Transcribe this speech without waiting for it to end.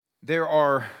There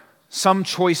are some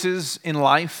choices in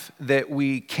life that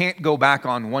we can't go back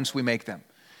on once we make them.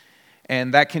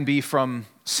 And that can be from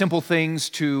simple things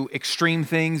to extreme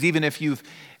things. Even if you've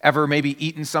ever maybe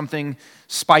eaten something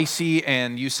spicy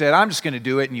and you said, I'm just going to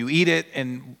do it, and you eat it,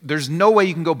 and there's no way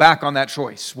you can go back on that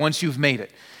choice once you've made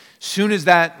it. Soon as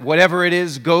that, whatever it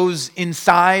is, goes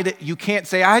inside, you can't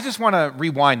say, I just want to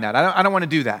rewind that. I don't want to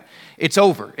do that. It's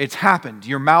over. It's happened.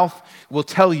 Your mouth will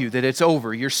tell you that it's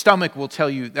over. Your stomach will tell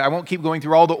you. I won't keep going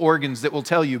through all the organs that will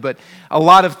tell you, but a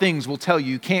lot of things will tell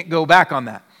you can't go back on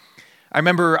that. I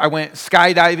remember I went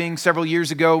skydiving several years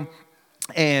ago,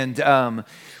 and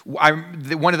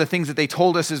one of the things that they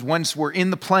told us is once we're in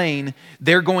the plane,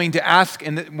 they're going to ask,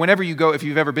 and whenever you go, if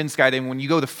you've ever been skydiving, when you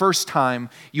go the first time,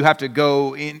 you have to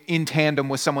go in tandem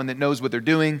with someone that knows what they're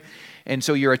doing. And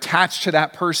so you're attached to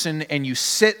that person, and you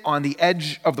sit on the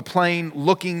edge of the plane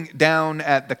looking down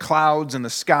at the clouds and the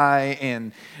sky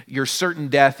and your certain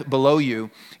death below you.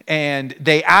 And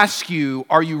they ask you,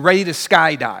 are you ready to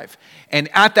skydive? And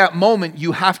at that moment,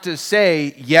 you have to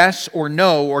say yes or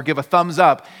no or give a thumbs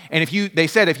up. And they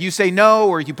said if you say no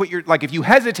or you if you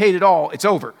hesitate at all, it's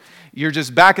over. You're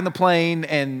just back in the plane,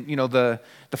 and the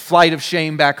flight of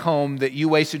shame back home that you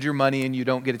wasted your money and you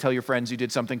don't get to tell your friends you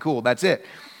did something cool. That's it.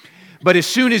 But as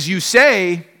soon as you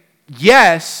say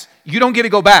yes, you don't get to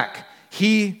go back.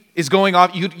 He is going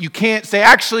off. You can't say,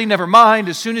 actually, never mind.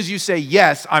 As soon as you say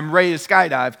yes, I'm ready to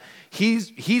skydive,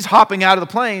 he's hopping out of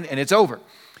the plane, and it's over.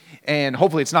 And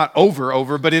hopefully it's not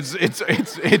over, but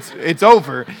it's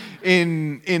over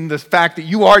in the fact that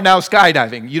you are now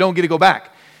skydiving. You don't get to go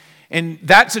back. And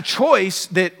that's a choice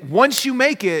that once you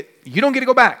make it, you don't get to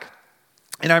go back.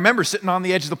 And I remember sitting on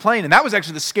the edge of the plane, and that was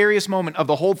actually the scariest moment of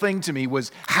the whole thing to me,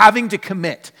 was having to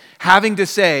commit, having to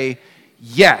say,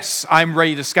 yes, I'm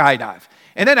ready to skydive.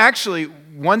 And then actually,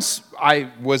 once I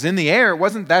was in the air, it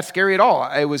wasn't that scary at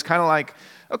all. It was kind of like,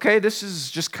 okay, this is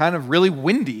just kind of really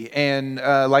windy and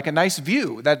like a nice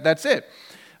view. That's it.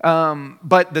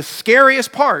 But the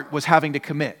scariest part was having to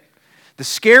commit. The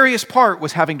scariest part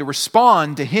was having to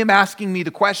respond to him asking me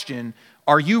the question,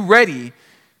 are you ready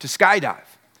to skydive?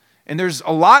 And there's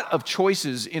a lot of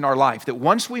choices in our life that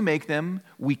once we make them,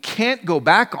 we can't go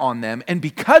back on them. And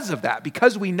because of that,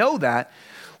 because we know that,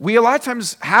 we a lot of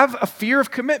times have a fear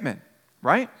of commitment,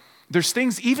 right? There's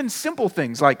things, even simple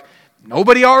things like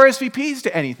nobody RSVPs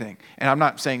to anything. And I'm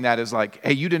not saying that as like,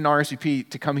 hey, you didn't RSVP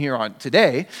to come here on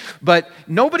today, but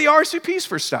nobody RSVPs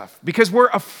for stuff because we're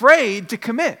afraid to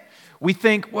commit. We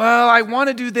think, well, I want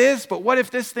to do this, but what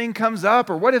if this thing comes up,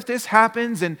 or what if this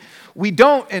happens? And we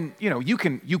don't, and you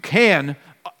can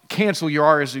cancel your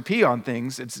RSVP on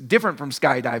things. It's different from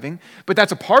skydiving, but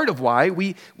that's a part of why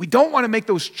we don't want to make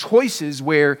those choices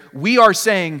where we are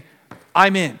saying,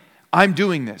 I'm in, I'm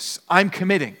doing this, I'm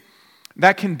committing.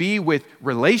 That can be with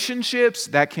relationships,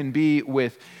 that can be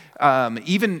with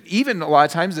even a lot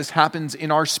of times this happens in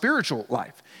our spiritual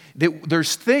life. That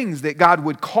there's things that God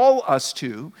would call us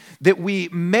to that we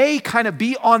may kind of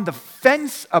be on the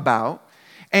fence about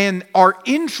and are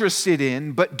interested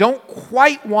in, but don't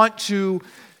quite want to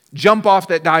jump off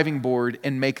that diving board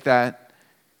and make that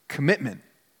commitment.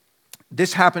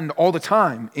 This happened all the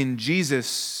time in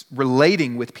Jesus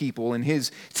relating with people and his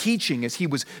teaching as he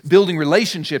was building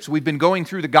relationships. We've been going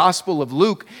through the Gospel of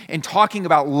Luke and talking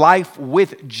about life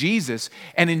with Jesus.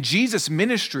 And in Jesus'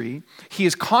 ministry, he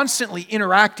is constantly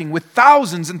interacting with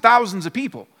thousands and thousands of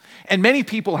people. And many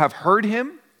people have heard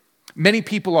him. Many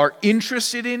people are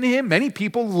interested in him. Many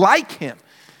people like him.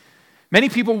 Many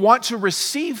people want to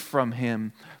receive from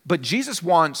him. But Jesus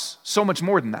wants so much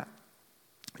more than that.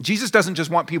 Jesus doesn't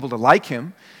just want people to like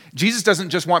him. Jesus doesn't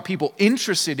just want people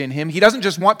interested in him. He doesn't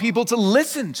just want people to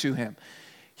listen to him.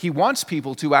 He wants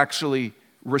people to actually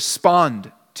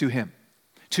respond to him,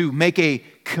 to make a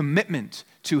commitment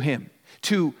to him,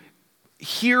 to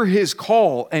hear his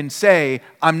call and say,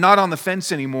 I'm not on the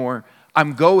fence anymore.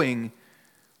 I'm going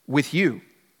with you.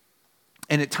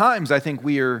 And at times, I think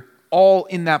we are all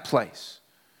in that place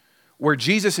where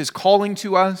Jesus is calling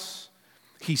to us.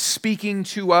 He's speaking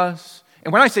to us.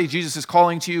 And when I say Jesus is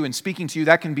calling to you and speaking to you,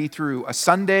 that can be through a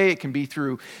Sunday. It can be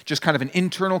through just kind of an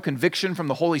internal conviction from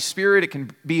the Holy Spirit. It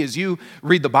can be as you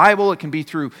read the Bible. It can be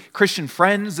through Christian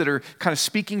friends that are kind of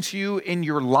speaking to you in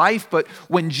your life. But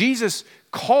when Jesus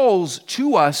calls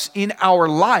to us in our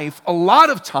life, a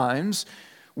lot of times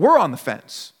we're on the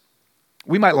fence.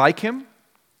 We might like him,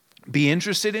 be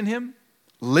interested in him,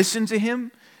 listen to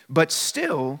him, but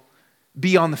still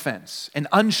be on the fence and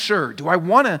unsure. Do I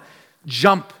want to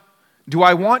jump? Do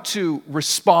I want to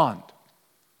respond?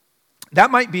 That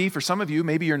might be, for some of you,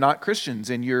 maybe you're not Christians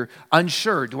and you're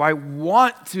unsure. Do I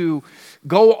want to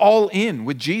go all in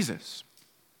with Jesus?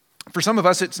 For some of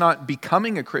us, it's not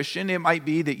becoming a Christian. It might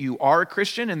be that you are a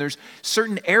Christian and there's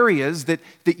certain areas that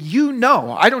you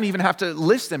know. I don't even have to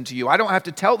list them to you. I don't have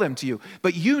to tell them to you.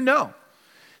 But you know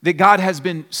that God has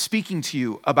been speaking to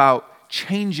you about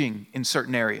changing in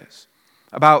certain areas,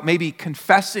 about maybe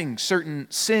confessing certain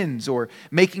sins or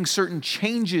making certain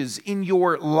changes in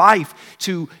your life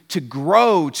to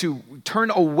grow, to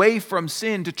turn away from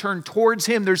sin, to turn towards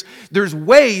Him. There's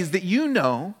ways that you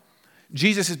know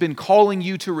Jesus has been calling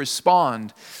you to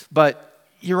respond, but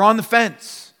you're on the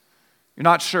fence. You're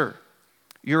not sure.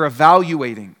 You're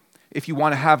evaluating if you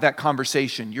want to have that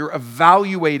conversation. You're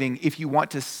evaluating if you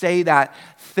want to say that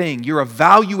thing. You're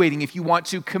evaluating if you want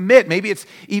to commit. Maybe it's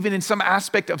even in some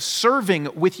aspect of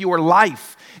serving with your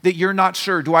life that you're not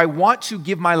sure. Do I want to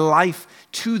give my life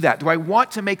to that? Do I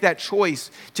want to make that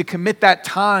choice to commit that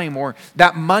time or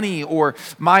that money or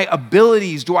my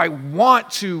abilities? Do I want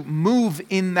to move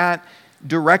in that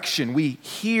direction? We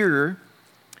hear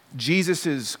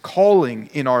Jesus' calling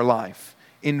in our life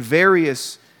in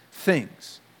various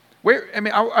things.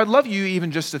 I'd love you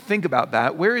even just to think about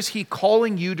that. Where is He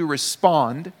calling you to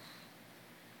respond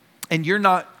and you're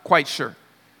not quite sure?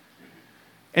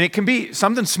 And it can be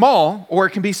something small or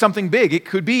it can be something big. It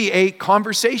could be a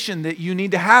conversation that you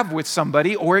need to have with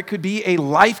somebody, or it could be a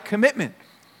life commitment.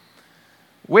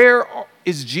 Where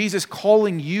is Jesus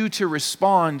calling you to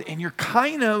respond and you're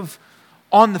kind of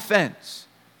on the fence?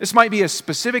 This might be a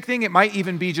specific thing. It might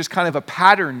even be just kind of a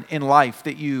pattern in life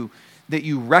that you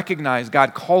recognize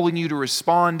God calling you to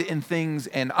respond in things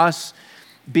and us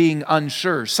being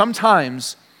unsure.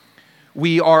 Sometimes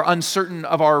we are uncertain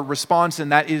of our response,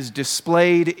 and that is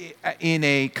displayed in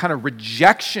a kind of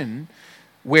rejection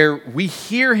where we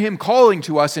hear Him calling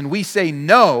to us and we say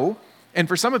no. And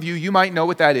for some of you, you might know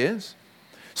what that is.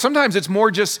 Sometimes it's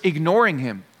more just ignoring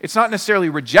Him. It's not necessarily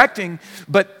rejecting,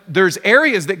 but there's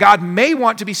areas that God may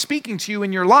want to be speaking to you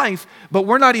in your life, but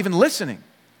we're not even listening.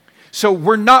 So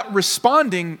we're not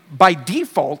responding by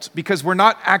default because we're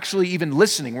not actually even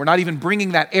listening. We're not even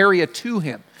bringing that area to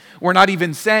Him. We're not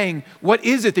even saying, what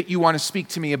is it that you want to speak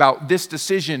to me about this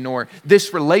decision or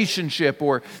this relationship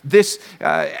or this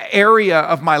area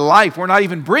of my life? We're not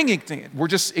even bringing it to Him. We're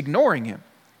just ignoring Him.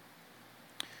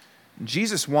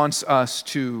 Jesus wants us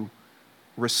to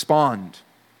respond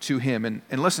to Him.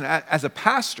 And listen, as a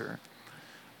pastor,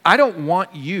 I don't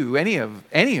want you, any of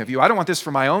you, I don't want this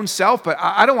for my own self, but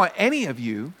I don't want any of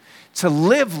you to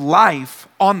live life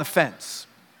on the fence.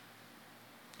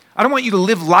 I don't want you to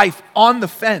live life on the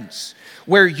fence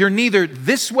where you're neither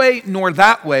this way nor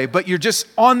that way, but you're just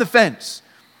on the fence,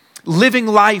 living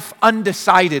life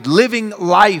undecided, living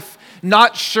life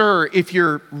not sure if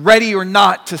you're ready or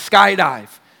not to skydive,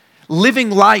 living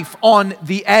life on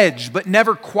the edge, but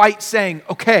never quite saying,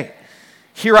 okay,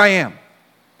 here I am.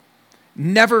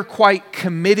 Never quite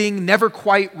committing, never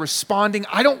quite responding.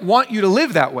 I don't want you to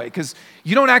live that way because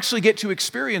you don't actually get to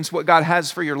experience what God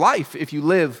has for your life if you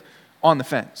live on the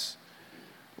fence.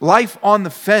 Life on the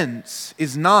fence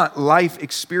is not life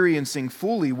experiencing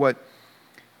fully what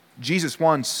Jesus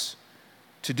wants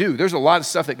to do. There's a lot of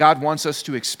stuff that God wants us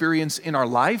to experience in our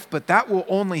life, but that will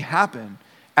only happen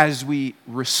as we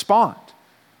respond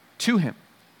to Him.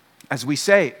 As we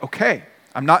say, okay,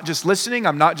 I'm not just listening,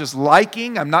 I'm not just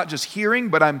liking, I'm not just hearing,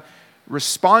 but I'm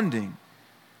responding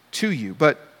to you.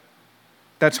 But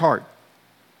that's hard.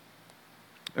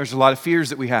 There's a lot of fears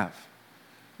that we have.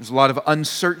 There's a lot of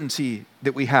uncertainty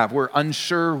that we have. We're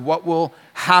unsure what will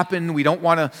happen. We don't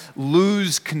want to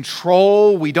lose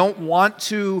control. We don't want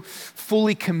to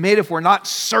fully commit if we're not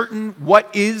certain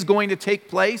what is going to take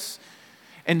place.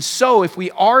 And so if we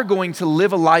are going to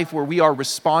live a life where we are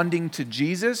responding to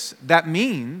Jesus, that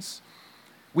means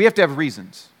we have to have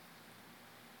reasons.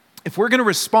 If we're going to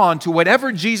respond to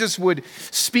whatever Jesus would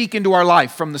speak into our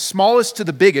life, from the smallest to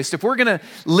the biggest, if we're going to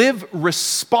live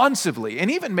responsively,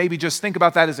 and even maybe just think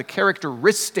about that as a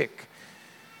characteristic,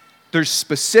 there's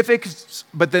specifics,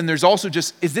 but then there's also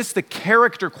just, is this the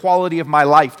character quality of my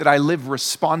life that I live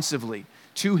responsively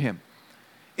to Him?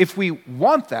 If we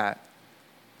want that,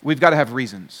 we've got to have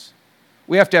reasons.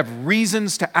 We have to have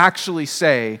reasons to actually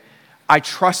say, I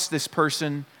trust this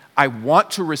person. I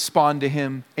want to respond to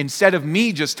him, instead of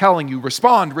me just telling you,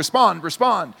 respond, respond,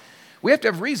 respond. We have to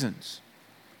have reasons.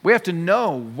 We have to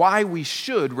know why we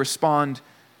should respond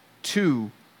to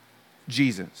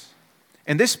Jesus.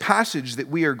 And this passage that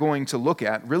we are going to look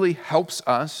at really helps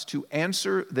us to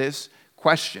answer this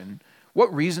question.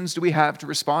 What reasons do we have to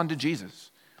respond to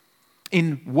Jesus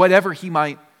in whatever He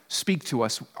might speak to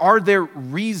us? Are there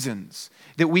reasons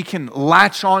that we can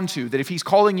latch onto, that if he's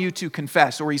calling you to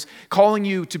confess, or he's calling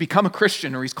you to become a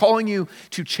Christian, or he's calling you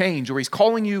to change, or he's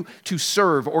calling you to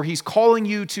serve, or he's calling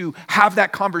you to have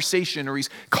that conversation, or he's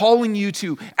calling you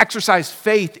to exercise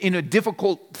faith in a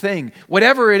difficult thing,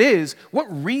 whatever it is, what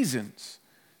reasons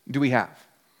do we have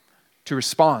to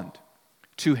respond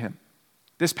to him?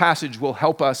 This passage will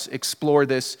help us explore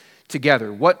this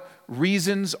together. What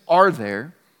reasons are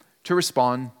there to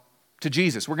respond to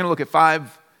Jesus? We're going to look at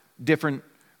 5 different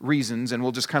reasons, and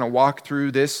we'll just kind of walk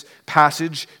through this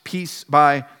passage piece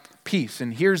by piece.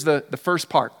 And here's the first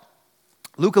part.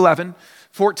 Luke 11,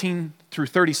 14 through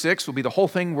 36 will be the whole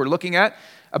thing we're looking at.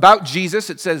 About Jesus,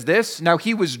 it says this: "Now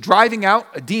he was driving out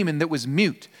a demon that was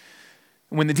mute.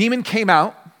 When the demon came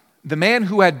out, the man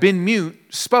who had been mute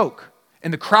spoke,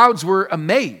 and the crowds were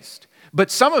amazed. But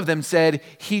some of them said,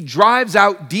 'He drives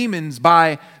out demons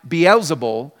by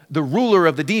Beelzebul, the ruler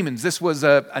of the demons.'" This was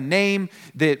a name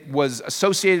that was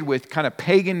associated with kind of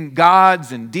pagan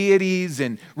gods and deities,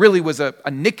 and really was a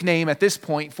nickname at this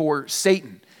point for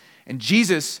Satan. And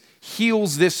Jesus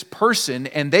heals this person,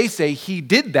 and they say he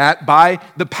did that by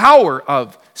the power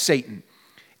of Satan.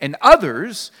 And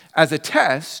others, as a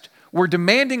test, were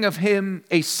demanding of him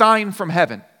a sign from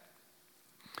heaven.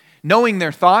 Knowing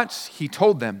their thoughts, he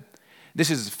told them, this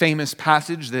is a famous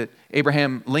passage that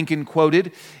Abraham Lincoln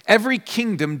quoted, "Every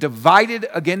kingdom divided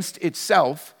against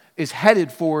itself is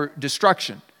headed for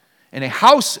destruction, and a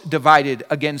house divided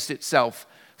against itself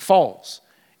falls.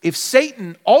 If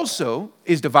Satan also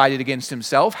is divided against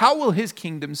himself, how will his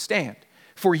kingdom stand?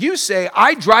 For you say,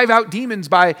 'I drive out demons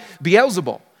by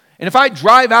Beelzebul.' And if I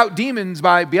drive out demons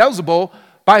by Beelzebul,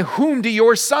 by whom do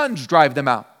your sons drive them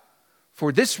out?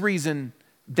 For this reason,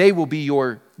 they will be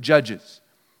your judges.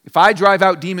 If I drive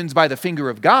out demons by the finger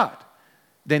of God,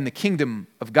 then the kingdom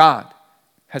of God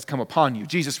has come upon you."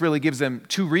 Jesus really gives them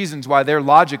 2 reasons why their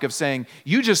logic of saying,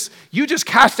 you just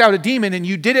cast out a demon and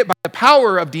you did it by the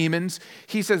power of demons.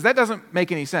 He says that doesn't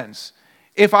make any sense.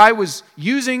 If I was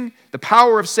using the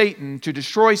power of Satan to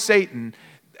destroy Satan,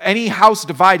 any house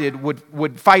divided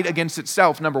would fight against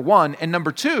itself, number 1. And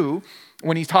number 2,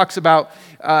 when he talks about,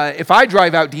 if I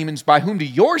drive out demons, by whom do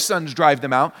your sons drive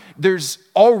them out? There's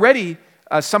already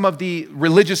some of the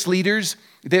religious leaders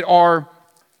that are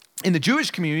in the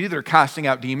Jewish community that are casting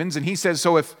out demons. And he says,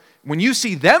 so when you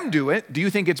see them do it, do you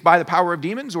think it's by the power of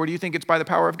demons, or do you think it's by the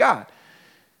power of God?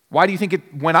 Why do you think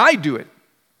when I do it,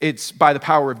 it's by the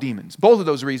power of demons? Both of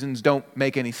those reasons don't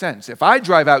make any sense. If I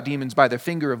drive out demons by the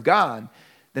finger of God,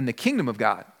 then the kingdom of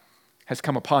God has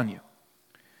come upon you.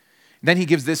 Then he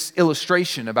gives this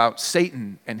illustration about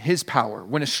Satan and his power.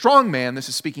 When a strong man, this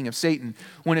is speaking of Satan,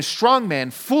 when a strong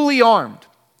man, fully armed,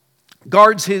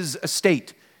 guards his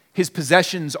estate, his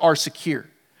possessions are secure.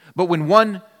 But when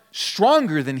one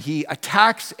stronger than he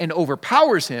attacks and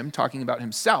overpowers him, talking about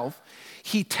himself,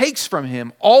 he takes from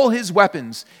him all his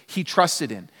weapons he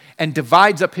trusted in and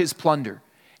divides up his plunder.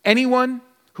 Anyone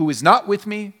who is not with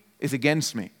me is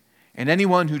against me, and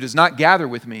anyone who does not gather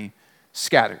with me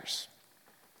scatters.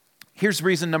 Here's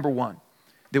reason number 1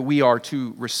 that we are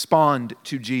to respond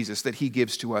to Jesus that he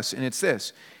gives to us, and it's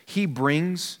this: he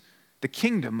brings the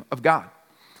kingdom of God.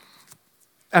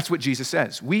 That's what Jesus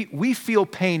says. We feel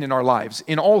pain in our lives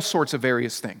in all sorts of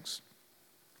various things.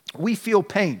 We feel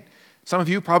pain. Some of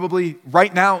you probably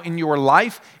right now in your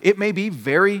life, it may be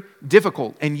very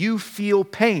difficult and you feel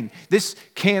pain. This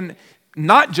can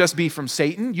not just be from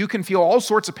Satan. You can feel all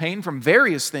sorts of pain from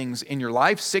various things in your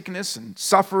life, sickness and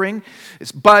suffering,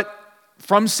 but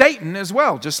from Satan as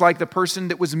well, just like the person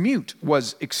that was mute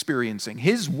was experiencing.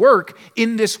 His work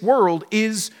in this world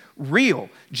is real.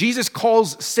 Jesus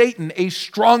calls Satan a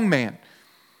strong man.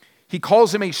 He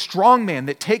calls him a strong man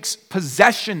that takes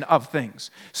possession of things.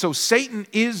 So Satan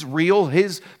is real,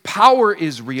 his power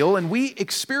is real, and we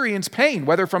experience pain,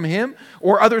 whether from him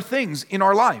or other things in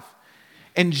our life.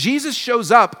 And Jesus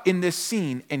shows up in this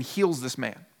scene and heals this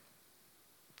man.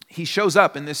 He shows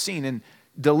up in this scene and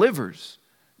delivers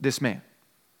this man.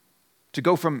 To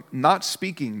go from not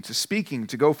speaking,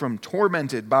 to go from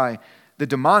tormented by the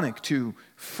demonic to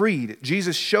freed.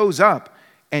 Jesus shows up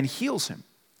and heals him.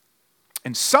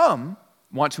 And some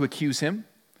want to accuse him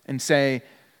and say,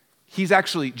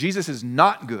 Jesus is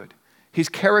not good. His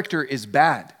character is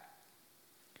bad.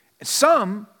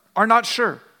 Some are not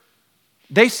sure.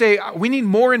 They say, we need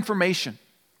more information.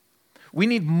 We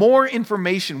need more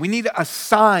information. We need a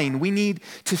sign. We need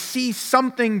to see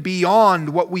something beyond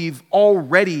what we've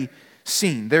already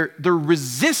seen. They're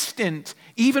resistant,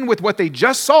 even with what they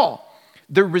just saw.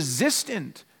 They're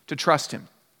resistant to trust him.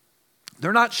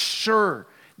 They're not sure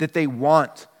that they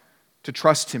want to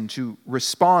trust him, to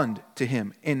respond to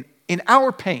him in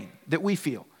our pain that we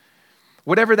feel.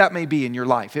 Whatever that may be in your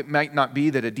life. It might not be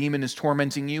that a demon is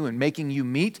tormenting you and making you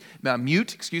mute,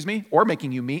 or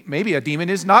making you meat. Maybe a demon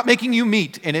is not making you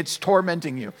meat and it's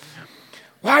tormenting you.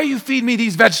 Why you feed me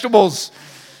these vegetables?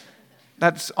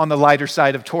 That's on the lighter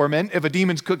side of torment. If a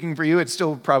demon's cooking for you, it's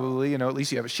still probably, at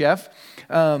least you have a chef.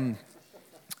 I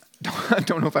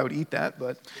don't know if I would eat that,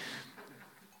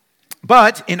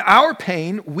 but in our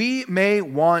pain, we may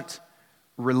want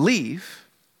relief,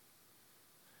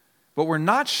 but we're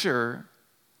not sure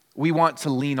we want to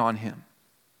lean on him.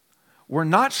 We're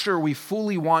not sure we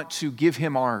fully want to give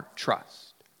him our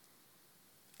trust.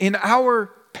 In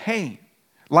our pain,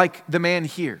 like the man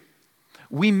here,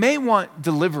 we may want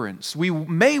deliverance. We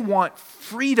may want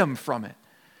freedom from it,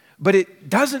 but it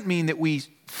doesn't mean that we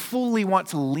fully want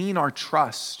to lean our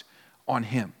trust on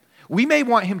him. We may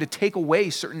want him to take away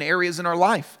certain areas in our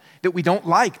life that we don't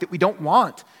like, that we don't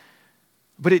want,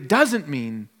 but it doesn't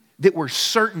mean that we're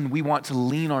certain we want to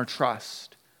lean our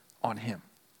trust on him.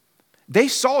 They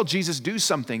saw Jesus do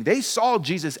something. They saw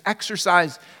Jesus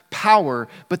exercise power,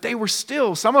 but they were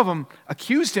still, some of them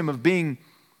accused him of being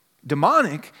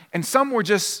demonic, and some were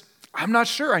just, I'm not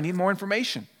sure, I need more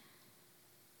information.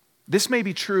 This may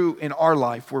be true in our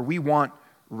life where we want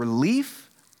relief,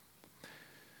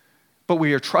 but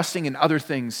we are trusting in other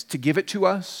things to give it to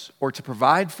us or to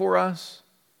provide for us,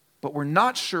 but we're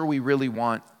not sure we really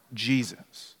want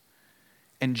Jesus.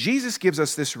 And Jesus gives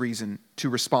us this reason to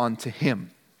respond to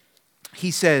him.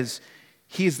 He says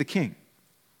he is the king.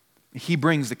 He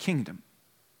brings the kingdom.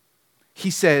 He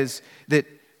says that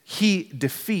he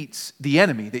defeats the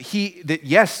enemy, that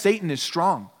yes, Satan is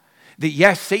strong, that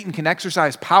yes, Satan can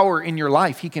exercise power in your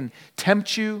life. He can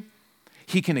tempt you,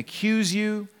 he can accuse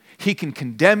you, he can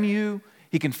condemn you,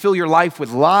 he can fill your life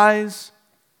with lies.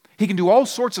 He can do all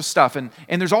sorts of stuff, and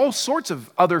there's all sorts of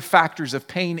other factors of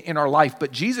pain in our life,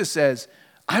 but Jesus says,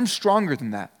 I'm stronger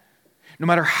than that. No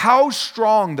matter how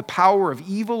strong the power of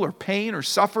evil or pain or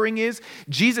suffering is,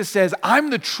 Jesus says, I'm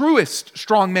the truest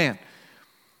strong man.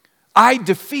 I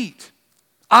defeat,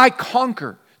 I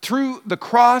conquer. Through the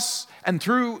cross and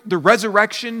through the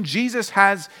resurrection, Jesus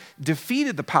has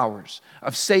defeated the powers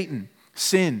of Satan,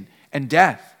 sin, and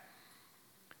death.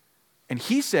 And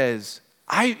he says,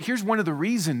 here's one of the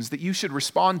reasons that you should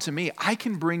respond to me. I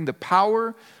can bring the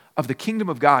power of the kingdom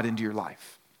of God into your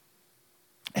life.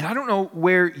 And I don't know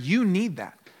where you need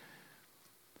that.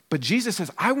 But Jesus says,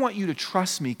 I want you to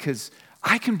trust me because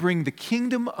I can bring the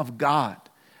kingdom of God.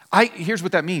 Here's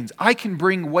what that means. I can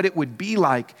bring what it would be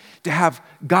like to have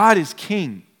God as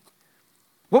king.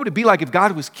 What would it be like if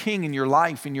God was king in your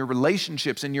life, in your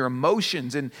relationships, in your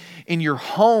emotions, in your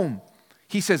home?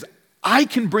 He says, I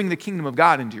can bring the kingdom of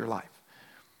God into your life.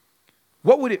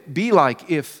 What would it be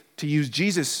like if, to use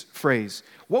Jesus' phrase,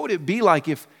 what would it be like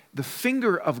if the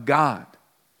finger of God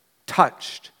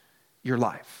touched your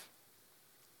life?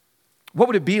 What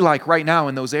would it be like right now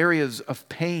in those areas of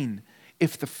pain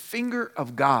if the finger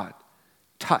of God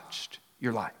touched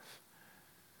your life?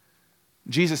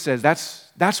 Jesus says,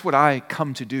 that's what I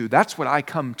come to do. That's what I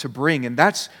come to bring. And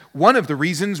that's one of the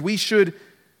reasons we should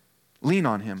lean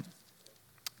on him,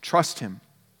 trust him.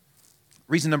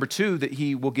 Reason number 2 that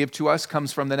he will give to us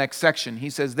comes from the next section. He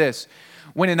says this,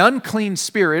 when an unclean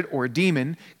spirit or a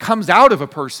demon comes out of a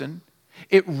person,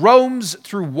 it roams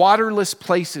through waterless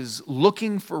places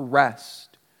looking for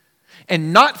rest.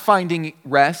 And not finding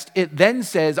rest, it then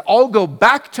says, I'll go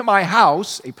back to my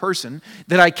house, a person,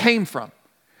 that I came from.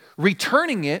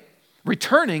 Returning,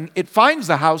 it finds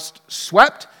the house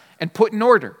swept and put in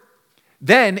order.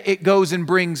 Then it goes and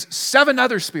brings 7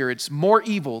 other spirits more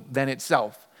evil than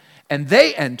itself. And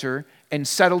they enter and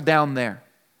settle down there.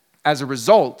 As a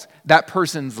result, that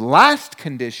person's last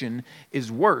condition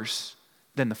is worse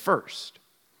than the first.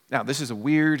 Now, this is a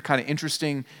weird, kind of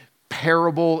interesting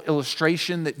parable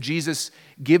illustration that Jesus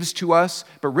gives to us,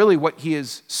 but really what he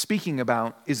is speaking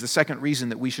about is the second reason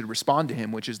that we should respond to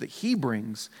him, which is that he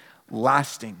brings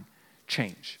lasting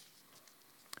change.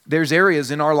 There's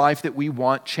areas in our life that we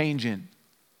want change in.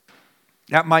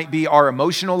 That might be our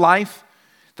emotional life,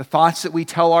 the thoughts that we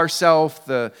tell ourselves,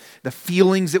 the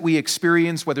feelings that we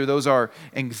experience, whether those are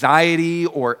anxiety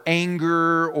or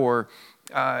anger or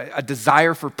a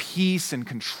desire for peace and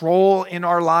control in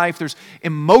our life. There's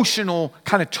emotional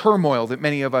kind of turmoil that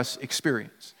many of us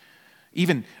experience.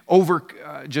 Even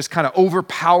just kind of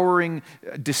overpowering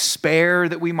despair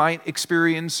that we might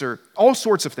experience, or all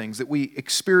sorts of things that we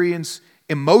experience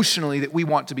emotionally that we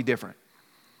want to be different.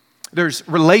 There's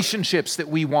relationships that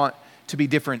we want to be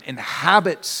different, and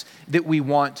habits that we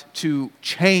want to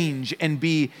change and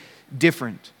be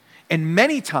different. And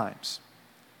many times,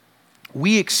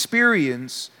 we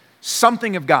experience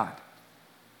something of God.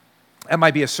 That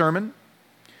might be a sermon.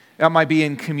 That might be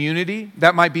in community.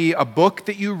 That might be a book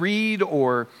that you read,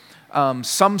 or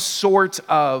some sort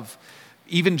of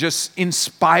even just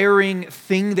inspiring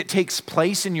thing that takes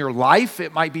place in your life.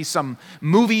 It might be some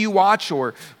movie you watch,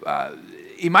 or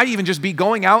it might even just be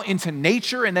going out into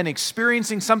nature and then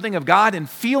experiencing something of God and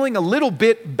feeling a little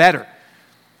bit better.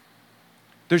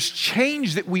 There's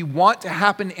change that we want to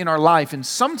happen in our life, and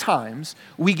sometimes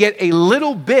we get a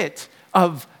little bit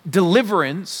of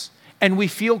deliverance and we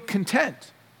feel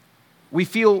content. We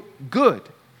feel good.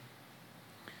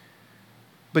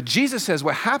 But Jesus says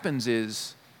what happens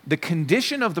is the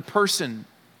condition of the person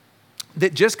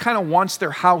that just kind of wants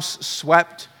their house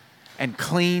swept and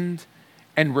cleaned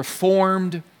and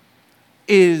reformed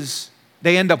is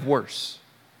they end up worse.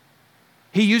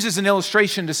 He uses an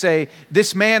illustration to say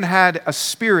this man had a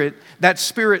spirit, that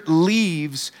spirit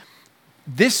leaves,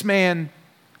 this man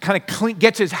kind of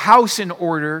gets his house in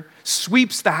order,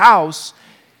 sweeps the house.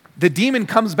 The demon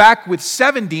comes back with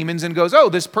 7 demons and goes, oh,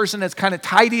 this person has kind of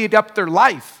tidied up their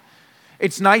life.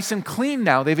 It's nice and clean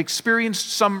now. They've experienced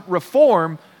some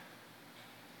reform,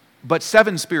 but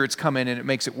 7 spirits come in and it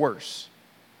makes it worse.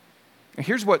 And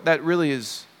here's what that really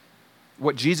is,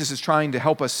 what Jesus is trying to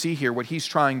help us see here, what he's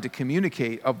trying to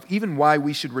communicate of even why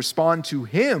we should respond to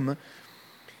him.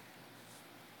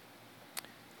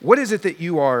 What is it that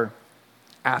you are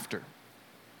after?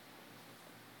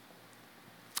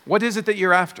 What is it that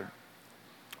you're after?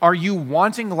 Are you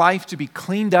wanting life to be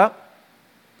cleaned up?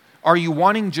 Are you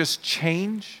wanting just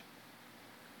change?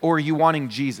 Or are you wanting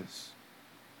Jesus?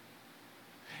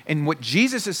 And what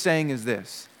Jesus is saying is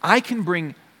this: I can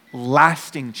bring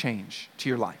lasting change to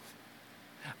your life.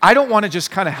 I don't want to just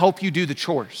kind of help you do the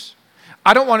chores.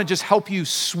 I don't want to just help you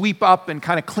sweep up and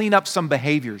kind of clean up some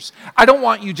behaviors. I don't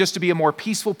want you just to be a more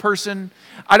peaceful person.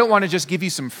 I don't want to just give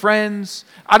you some friends.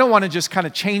 I don't want to just kind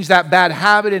of change that bad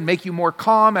habit and make you more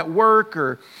calm at work,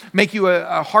 or make you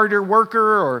a harder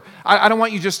worker, or I don't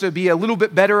want you just to be a little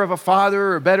bit better of a father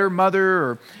or a better mother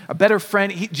or a better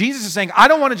friend. Jesus is saying, I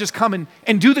don't want to just come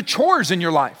and do the chores in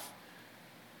your life.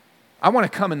 I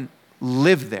want to come and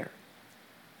live there.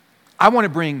 I want to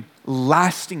bring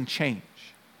lasting change.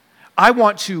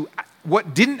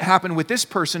 What didn't happen with this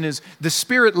person is the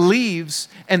spirit leaves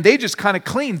and they just kind of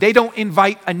clean. They don't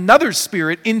invite another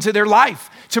spirit into their life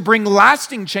to bring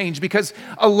lasting change, because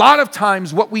a lot of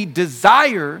times what we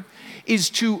desire is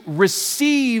to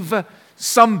receive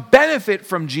some benefit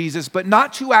from Jesus, but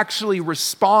not to actually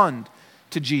respond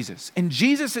to Jesus. And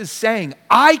Jesus is saying,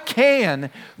 I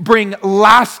can bring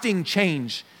lasting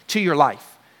change to your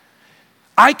life.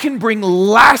 I can bring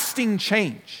lasting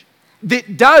change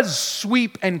that does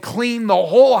sweep and clean the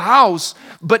whole house,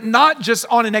 but not just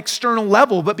on an external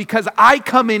level, but because I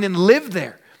come in and live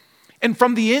there, and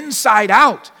from the inside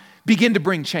out begin to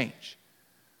bring change.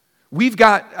 We've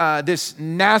got this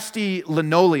nasty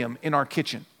linoleum in our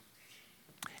kitchen.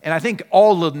 And I think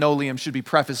all linoleum should be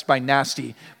prefaced by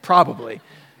nasty, probably.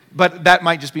 But that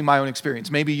might just be my own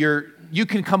experience. Maybe you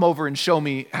can come over and show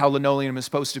me how linoleum is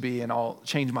supposed to be, and I'll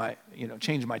change my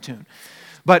tune.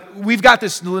 But we've got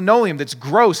this linoleum that's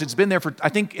gross. It's been there for, I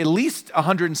think, at least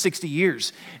 160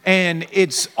 years. And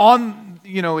it's on,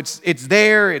 it's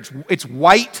there, it's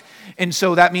white. And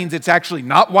so that means it's actually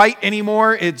not white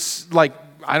anymore. It's like,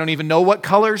 I don't even know what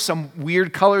color, some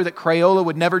weird color that Crayola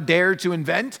would never dare to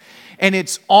invent. And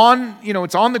it's on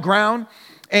the ground.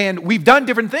 And we've done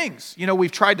different things.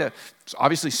 We've tried to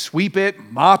obviously sweep it,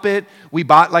 mop it. We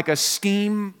bought like a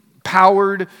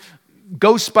steam-powered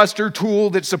Ghostbuster tool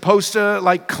that's supposed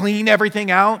to clean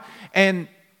everything out, and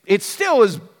it still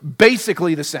is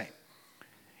basically the same.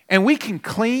 And we can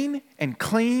clean and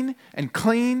clean and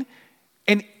clean,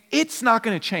 and it's not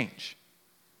going to change.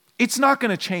 It's not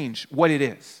going to change what it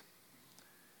is.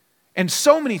 And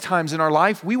so many times in our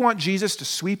life, we want Jesus to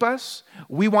sweep us.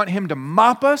 We want him to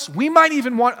mop us. We might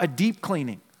even want a deep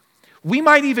cleaning. We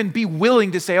might even be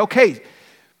willing to say, okay,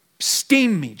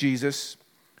 steam me, Jesus.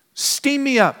 Steam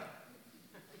me up.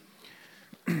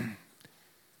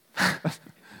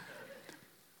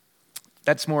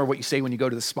 That's more what you say when you go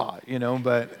to the spa,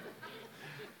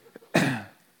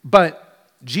 but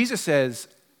Jesus says,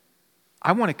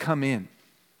 I want to come in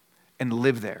and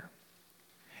live there.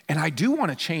 And I do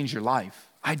want to change your life.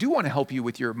 I do want to help you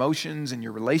with your emotions and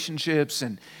your relationships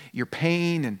and your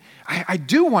pain. And I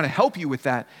do want to help you with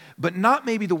that, but not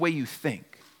maybe the way you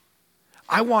think.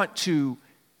 I'm going to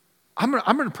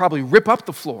probably rip up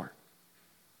the floor.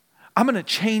 I'm going to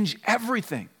change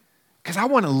everything because I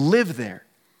want to live there.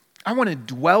 I want to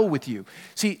dwell with you.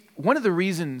 See, one of the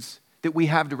reasons that we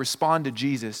have to respond to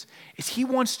Jesus is he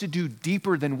wants to do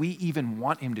deeper than we even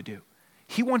want him to do.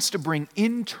 He wants to bring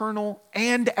internal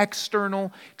and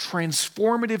external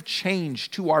transformative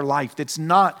change to our life that's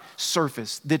not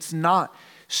surface, that's not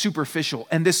superficial.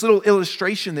 And this little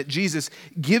illustration that Jesus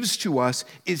gives to us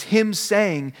is him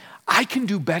saying, I can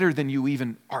do better than you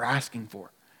even are asking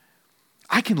for.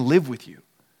 I can live with you.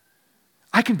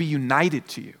 I can be united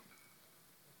to you.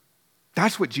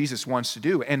 That's what Jesus wants to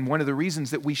do. And one of the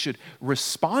reasons that we should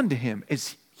respond to him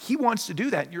is he wants to do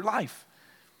that in your life.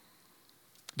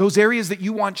 Those areas that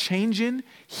you want change in,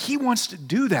 he wants to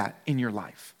do that in your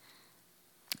life.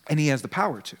 And he has the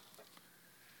power to.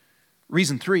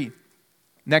 Reason 3,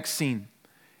 next scene.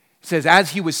 It says,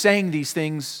 as he was saying these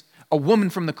things, a woman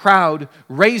from the crowd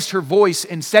raised her voice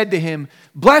and said to him,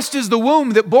 blessed is the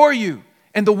womb that bore you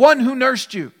and the one who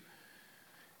nursed you.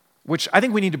 Which I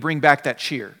think we need to bring back that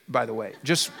cheer, by the way.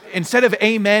 Just instead of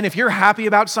amen, if you're happy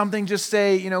about something, just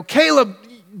say, Caleb,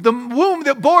 the womb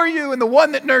that bore you and the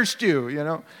one that nursed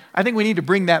you, I think we need to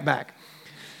bring that back.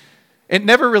 It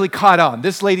never really caught on.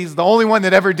 This lady's the only one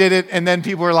that ever did it, and then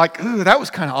people were like, ooh, that was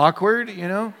kind of awkward, I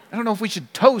don't know if we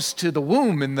should toast to the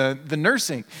womb and the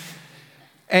nursing.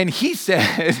 And he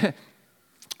said,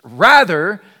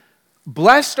 rather,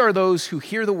 blessed are those who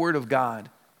hear the word of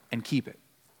God and keep it.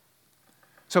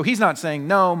 So he's not saying,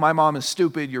 no, my mom is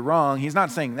stupid, you're wrong. He's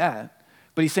not saying that.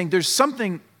 But he's saying there's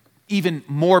something even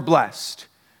more blessed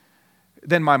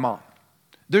than my mom.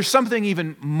 There's something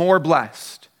even more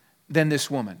blessed than this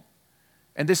woman.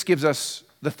 And this gives us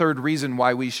the third reason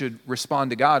why we should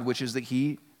respond to God, which is that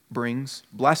he brings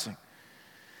blessing.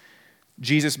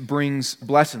 Jesus brings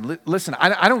blessing. Listen,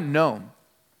 I don't know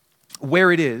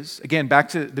where it is. Again, back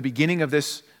to the beginning of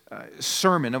this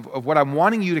sermon of what I'm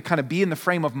wanting you to kind of be in the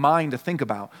frame of mind to think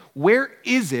about. Where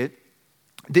is it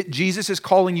that Jesus is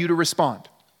calling you to respond?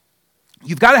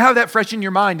 You've got to have that fresh in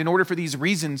your mind in order for these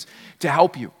reasons to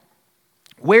help you.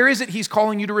 Where is it he's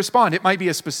calling you to respond? It might be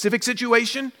a specific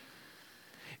situation.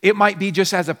 It might be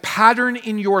just as a pattern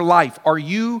in your life. Are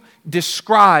you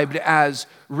described as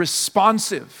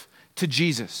responsive to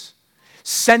Jesus,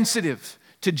 sensitive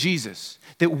to Jesus?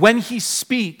 That when he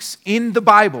speaks in the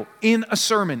Bible, in a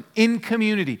sermon, in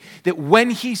community, that when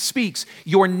he speaks,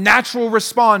 your natural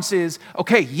response is,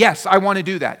 okay, yes, I want to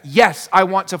do that. Yes, I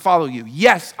want to follow you.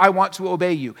 Yes, I want to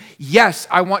obey you. Yes,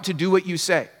 I want to do what you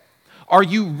say. Are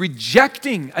you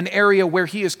rejecting an area where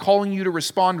he is calling you to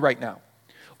respond right now?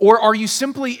 Or are you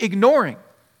simply ignoring?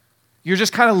 You're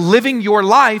just kind of living your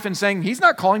life and saying, he's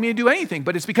not calling me to do anything,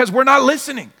 but it's because we're not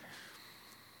listening.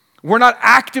 We're not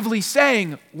actively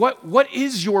saying, what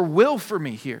is your will for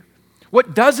me here?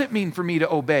 What does it mean for me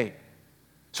to obey?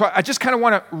 So I just kind of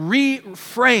want to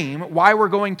reframe why we're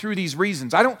going through these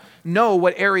reasons. I don't know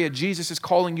what area Jesus is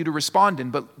calling you to respond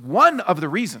in, but one of the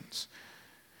reasons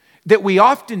that we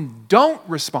often don't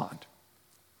respond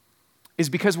is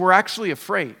because we're actually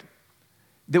afraid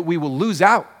that we will lose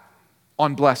out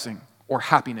on blessing or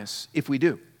happiness if we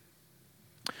do.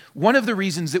 One of the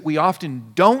reasons that we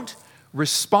often don't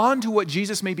respond to what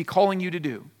Jesus may be calling you to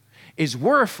do is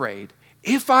we're afraid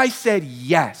if I said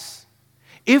yes,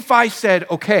 if I said,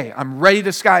 okay, I'm ready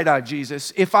to skydive,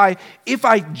 Jesus, if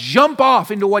I jump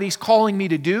off into what he's calling me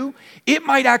to do, it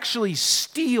might actually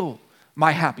steal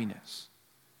my happiness.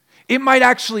 It might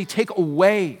actually take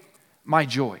away my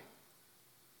joy.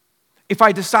 If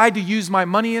I decide to use my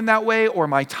money in that way or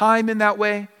my time in that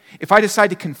way, if I decide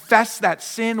to confess that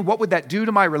sin, what would that do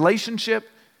to my relationship?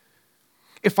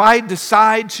 If I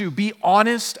decide to be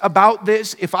honest about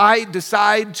this, if I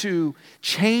decide to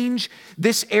change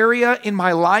this area in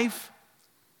my life,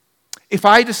 if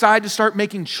I decide to start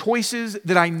making choices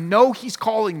that I know he's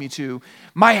calling me to,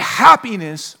 my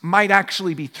happiness might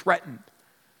actually be threatened.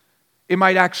 It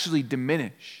might actually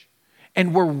diminish.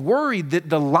 And we're worried that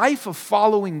the life of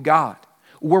following God,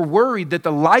 we're worried that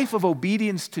the life of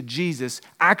obedience to Jesus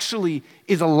actually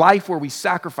is a life where we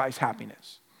sacrifice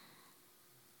happiness.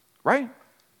 Right?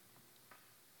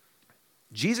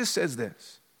 Jesus says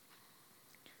this: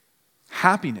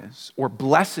 happiness or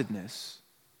blessedness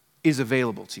is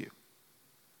available to you.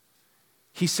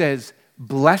 He says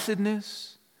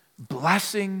blessedness,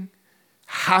 blessing,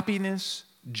 happiness,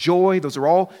 joy, those are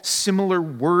all similar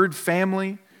word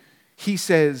family. He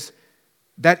says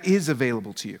that is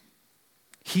available to you.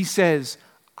 He says,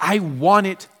 I want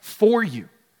it for you.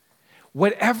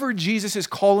 Whatever Jesus is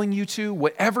calling you to,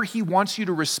 whatever he wants you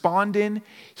to respond in,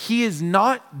 he is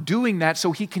not doing that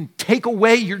so he can take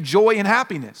away your joy and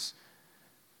happiness.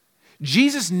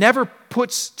 Jesus never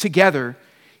puts together,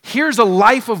 here's a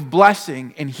life of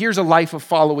blessing and here's a life of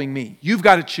following me. You've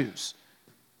got to choose.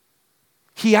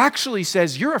 He actually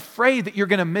says, you're afraid that you're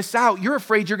going to miss out. You're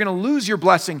afraid you're going to lose your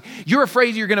blessing. You're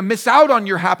afraid you're going to miss out on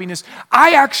your happiness.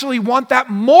 I actually want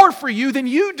that more for you than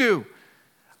you do.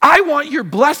 I want your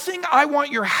blessing. I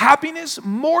want your happiness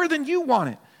more than you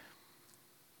want it.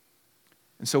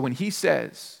 And so when he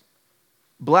says,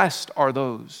 blessed are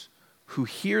those who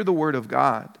hear the word of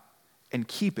God and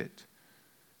keep it,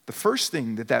 the first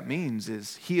thing that means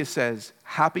is he says,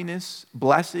 happiness,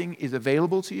 blessing is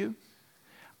available to you.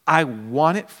 I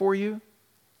want it for you,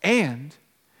 and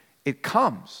it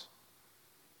comes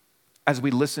as we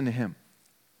listen to him.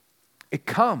 It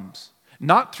comes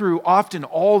not through often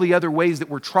all the other ways that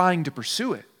we're trying to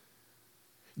pursue it.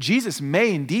 Jesus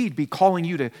may indeed be calling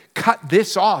you to cut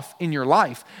this off in your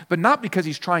life, but not because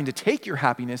he's trying to take your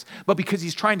happiness, but because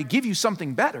he's trying to give you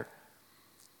something better.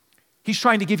 He's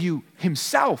trying to give you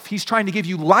himself. He's trying to give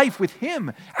you life with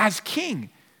him as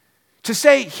king. To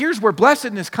say, here's where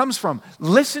blessedness comes from.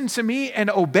 Listen to me and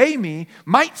obey me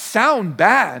might sound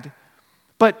bad,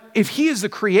 but if he is the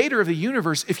creator of the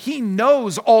universe, if he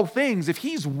knows all things, if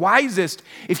he's wisest,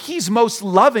 if he's most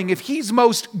loving, if he's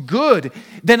most good,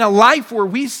 then a life where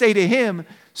we say to him,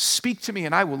 speak to me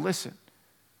and I will listen,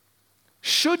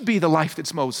 should be the life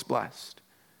that's most blessed.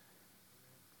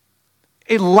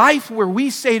 A life where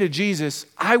we say to Jesus,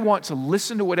 I want to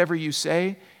listen to whatever you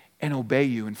say and obey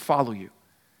you and follow you.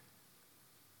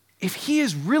 If he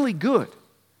is really good,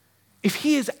 if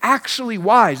he is actually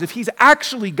wise, if he's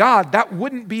actually God, that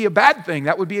wouldn't be a bad thing.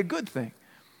 That would be a good thing.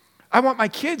 I want my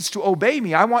kids to obey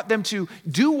me. I want them to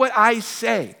do what I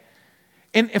say.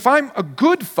 And if I'm a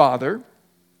good father,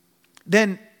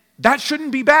 then that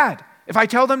shouldn't be bad. If I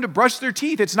tell them to brush their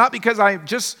teeth, it's not because I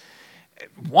just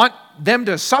want them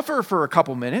to suffer for a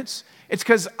couple minutes. It's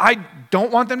because I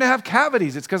don't want them to have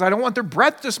cavities. It's because I don't want their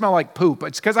breath to smell like poop.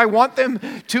 It's because I want them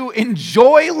to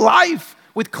enjoy life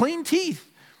with clean teeth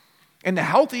and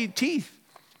healthy teeth.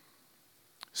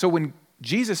 So when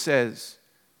Jesus says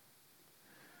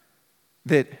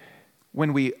that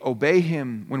when we obey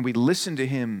him, when we listen to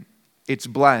him, it's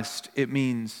blessed, it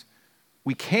means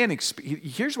we can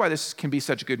experience. Here's why this can be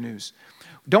such good news.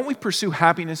 Don't we pursue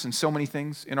happiness in so many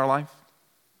things in our life?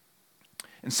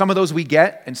 And some of those we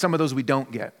get, and some of those we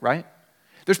don't get, right?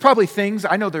 There's probably things,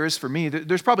 I know there is for me,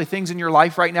 there's probably things in your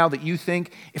life right now that you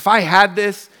think, if I had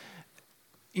this,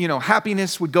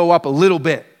 happiness would go up a little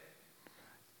bit.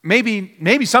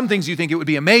 Maybe some things you think it would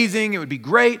be amazing, it would be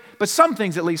great, but some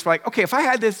things at least like, okay, if I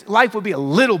had this, life would be a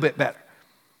little bit better.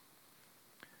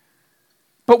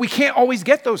 But we can't always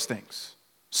get those things.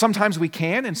 Sometimes we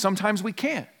can, and sometimes we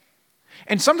can't.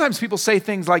 And sometimes people say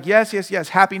things like, yes,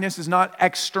 happiness is not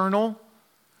external,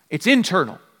 it's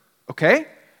internal, okay?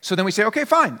 So then we say, okay,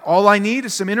 fine. All I need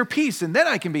is some inner peace, and then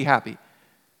I can be happy.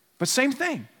 But same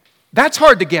thing. That's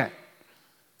hard to get.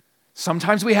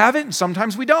 Sometimes we have it, and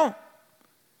sometimes we don't.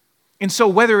 And so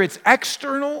whether it's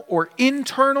external or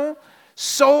internal,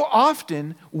 so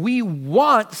often we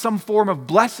want some form of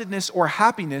blessedness or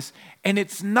happiness, and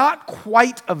it's not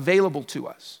quite available to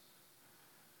us.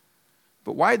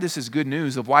 But why this is good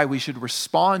news of why we should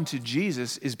respond to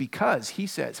Jesus is because he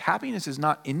says happiness is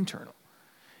not internal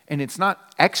and it's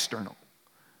not external.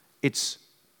 It's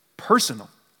personal.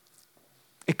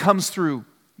 It comes through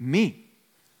me.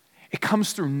 It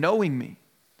comes through knowing me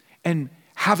and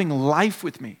having life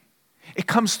with me. It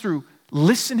comes through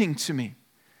listening to me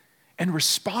and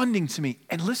responding to me.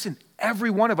 And listen,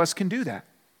 every one of us can do that.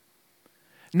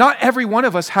 Not every one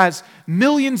of us has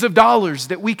millions of dollars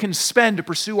that we can spend to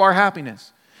pursue our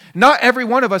happiness. Not every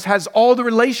one of us has all the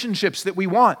relationships that we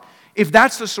want, if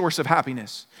that's the source of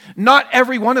happiness. Not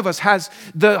every one of us has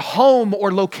the home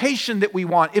or location that we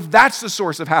want, if that's the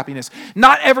source of happiness.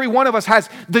 Not every one of us has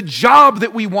the job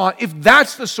that we want, if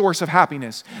that's the source of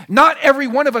happiness. Not every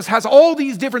one of us has all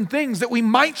these different things that we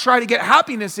might try to get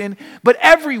happiness in, but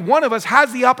every one of us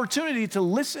has the opportunity to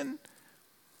listen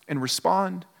and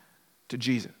respond to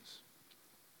Jesus.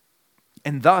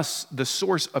 And thus, the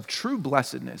source of true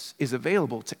blessedness is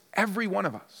available to every one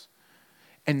of us.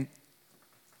 And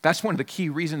that's one of the key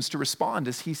reasons to respond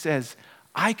is he says,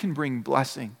 I can bring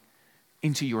blessing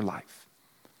into your life.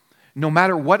 No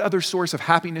matter what other source of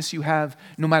happiness you have,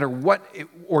 no matter what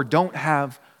or don't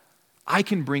have, I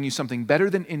can bring you something better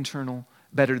than internal,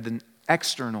 better than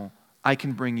external. I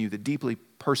can bring you the deeply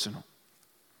personal,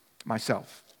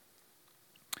 myself.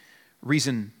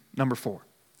 Reason number 4.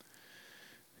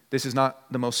 This is not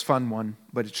the most fun one,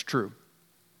 but it's true.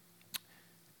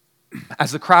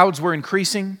 As the crowds were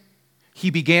increasing, he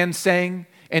began saying,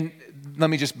 and let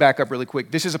me just back up really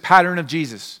quick. This is a pattern of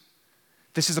Jesus.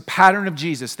 This is a pattern of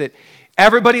Jesus that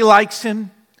everybody likes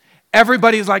him.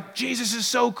 Everybody's like, Jesus is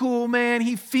so cool, man.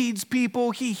 He feeds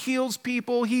people. He heals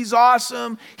people. He's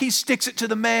awesome. He sticks it to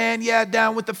the man. Yeah,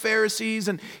 down with the Pharisees.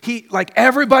 And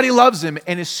everybody loves him.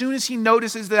 And as soon as he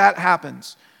notices that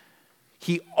happens,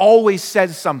 he always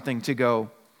says something to go,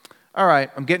 all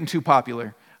right, I'm getting too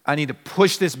popular. I need to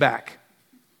push this back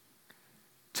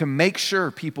to make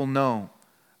sure people know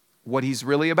what he's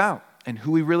really about and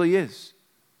who he really is.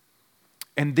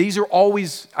 And these are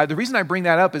always, the reason I bring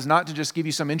that up is not to just give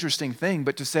you some interesting thing,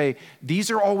 but to say these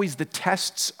are always the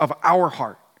tests of our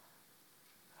heart.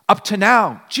 Up to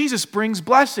now, Jesus brings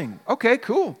blessing. Okay,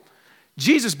 cool.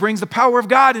 Jesus brings the power of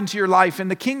God into your life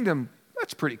and the kingdom.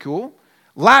 That's pretty cool.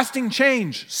 Lasting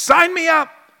change. Sign me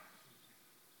up.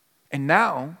 And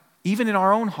now, even in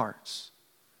our own hearts,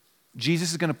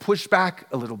 Jesus is going to push back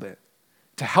a little bit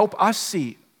to help us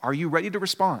see, are you ready to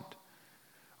respond?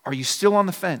 Are you still on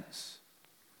the fence?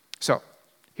 So,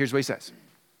 here's what he says.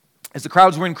 As the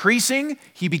crowds were increasing,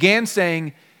 he began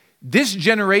saying, this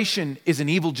generation is an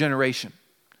evil generation.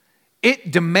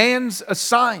 It demands a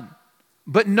sign,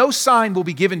 but no sign will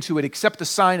be given to it except the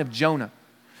sign of Jonah.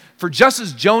 For just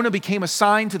as Jonah became a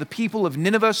sign to the people of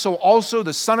Nineveh, so also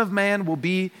the Son of Man will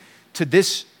be to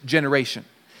this generation.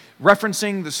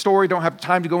 Referencing the story, don't have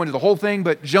time to go into the whole thing,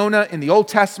 but Jonah in the Old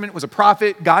Testament was a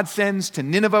prophet God sends to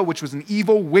Nineveh, which was an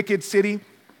evil, wicked city.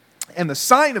 And the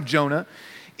sign of Jonah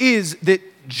is that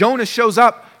Jonah shows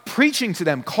up preaching to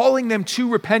them, calling them to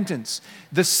repentance.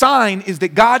 The sign is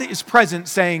that God is present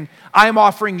saying, I am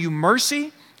offering you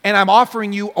mercy and I'm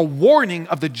offering you a warning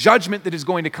of the judgment that is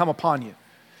going to come upon you.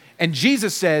 And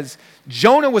Jesus says,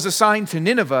 Jonah was a sign to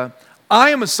Nineveh. I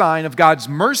am a sign of God's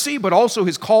mercy, but also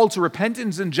his call to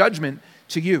repentance and judgment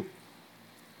to you.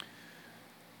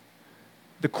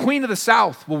 The queen of the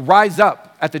south will rise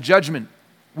up at the judgment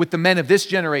with the men of this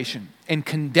generation and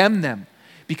condemn them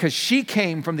because she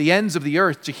came from the ends of the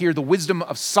earth to hear the wisdom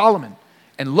of Solomon.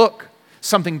 And look,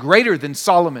 something greater than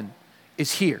Solomon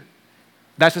is here.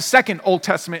 That's a second Old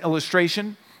Testament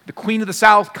illustration. The queen of the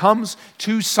south comes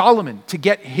to Solomon to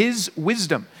get his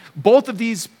wisdom. Both of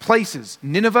these places,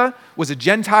 Nineveh was a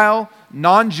Gentile,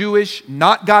 non-Jewish,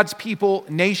 not God's people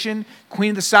nation.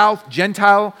 Queen of the south,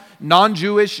 Gentile,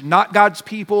 non-Jewish, not God's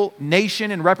people nation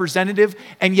and representative.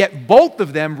 And yet both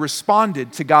of them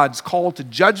responded to God's call to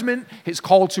judgment, his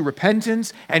call to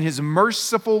repentance, and his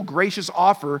merciful, gracious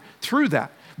offer through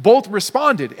that. Both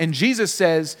responded. And Jesus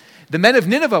says, the men of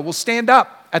Nineveh will stand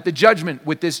up at the judgment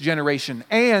with this generation,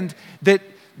 and that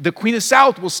the queen of the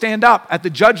south will stand up at the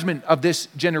judgment of this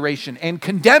generation and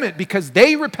condemn it because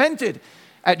they repented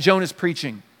at Jonah's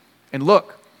preaching. And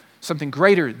look, something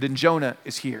greater than Jonah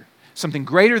is here. Something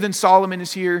greater than Solomon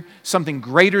is here. Something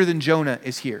greater than Jonah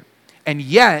is here. And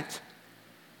yet,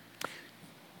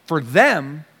 for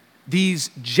them,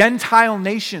 these Gentile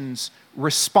nations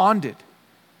responded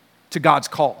to God's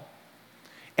call.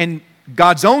 And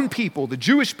God's own people, the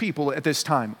Jewish people at this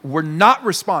time, were not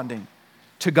responding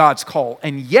to God's call.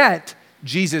 And yet,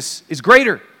 Jesus is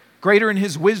greater in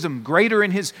his wisdom, greater in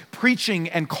his preaching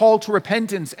and call to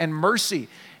repentance and mercy.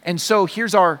 And so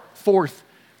here's our fourth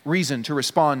reason to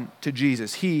respond to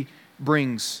Jesus. He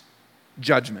brings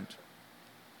judgment.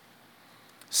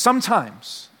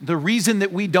 Sometimes the reason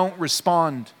that we don't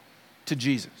respond to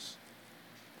Jesus,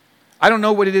 I don't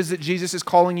know what it is that Jesus is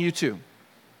calling you to.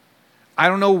 I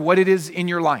don't know what it is in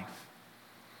your life.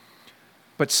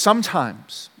 But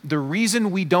sometimes the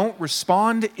reason we don't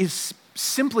respond is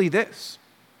simply this.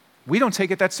 We don't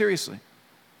take it that seriously.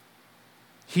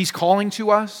 He's calling to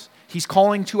us. He's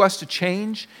calling to us to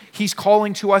change. He's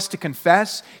calling to us to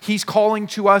confess. He's calling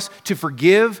to us to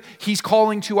forgive. He's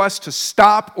calling to us to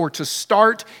stop or to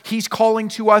start. He's calling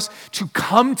to us to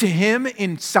come to him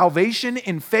in salvation,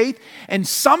 in faith. And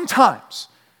sometimes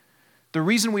the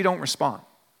reason we don't respond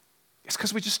is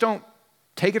because we just don't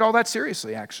take it all that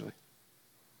seriously, actually.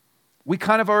 We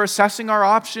kind of are assessing our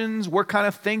options. We're kind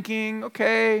of thinking,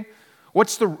 okay,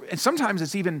 and sometimes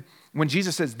it's even when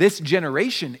Jesus says this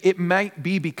generation, it might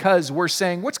be because we're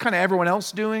saying, what's kind of everyone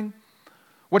else doing?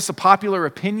 What's the popular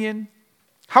opinion?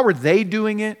 How are they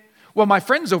doing it? Well, my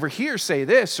friends over here say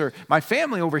this, or my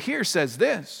family over here says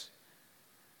this.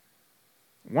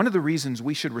 One of the reasons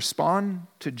we should respond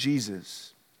to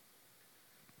Jesus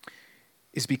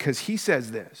is because he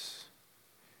says this,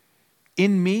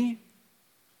 in me,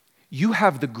 you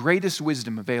have the greatest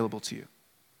wisdom available to you,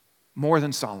 more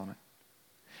than Solomon.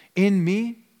 In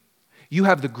me, you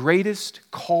have the greatest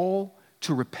call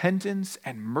to repentance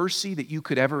and mercy that you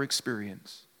could ever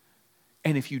experience.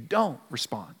 And if you don't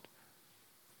respond,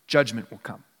 judgment will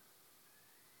come.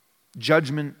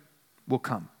 Judgment will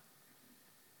come.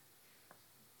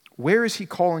 Where is he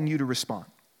calling you to respond?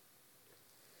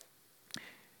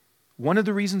 one of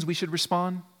the reasons we should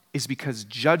respond is because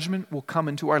judgment will come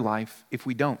into our life if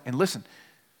we don't. And listen,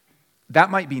 that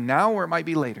might be now or it might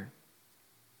be later.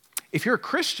 If you're a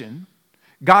Christian,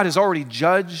 God has already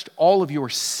judged all of your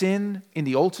sin in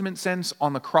the ultimate sense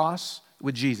on the cross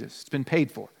with Jesus. It's been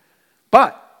paid for.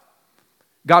 But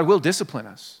God will discipline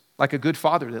us like a good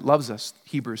father that loves us,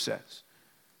 Hebrews says.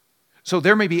 So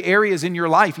there may be areas in your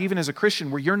life, even as a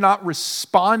Christian, where you're not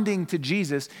responding to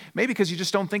Jesus, maybe because you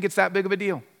just don't think it's that big of a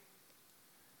deal.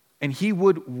 And he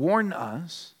would warn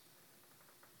us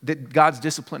that God's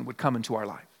discipline would come into our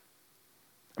life.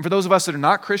 And for those of us that are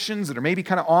not Christians, that are maybe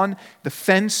kind of on the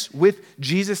fence with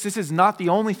Jesus, this is not the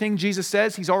only thing Jesus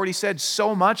says. He's already said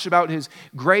so much about his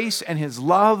grace and his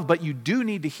love, but you do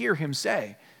need to hear him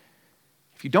say,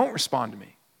 if you don't respond to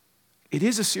me, it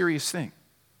is a serious thing.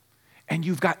 And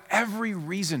you've got every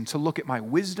reason to look at my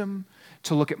wisdom,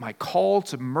 to look at my call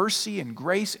to mercy and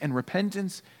grace and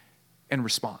repentance and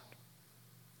respond.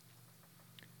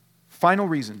 Final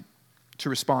reason to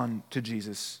respond to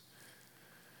Jesus.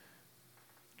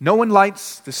 No one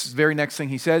lights, this is the very next thing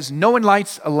he says, no one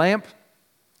lights a lamp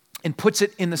and puts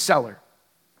it in the cellar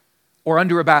or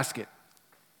under a basket,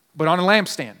 but on a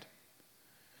lampstand,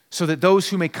 so that those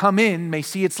who may come in may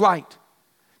see its light.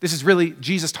 This is really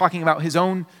Jesus talking about his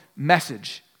own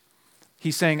message.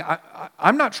 He's saying,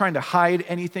 I'm not trying to hide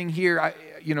anything here.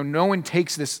 No one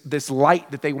takes this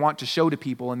light that they want to show to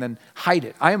people and then hide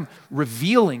it. I am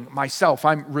revealing myself.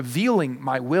 I'm revealing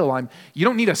my will. You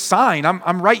don't need a sign.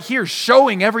 I'm right here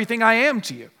showing everything I am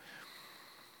to you.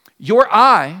 Your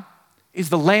eye is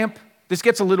the lamp. This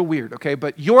gets a little weird, okay?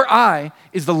 But your eye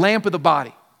is the lamp of the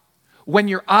body. When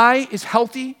your eye is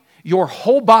healthy, your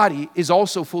whole body is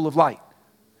also full of light.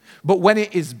 But when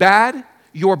it is bad,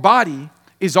 your body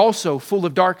is also full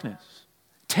of darkness.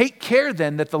 Take care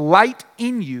then that the light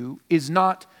in you is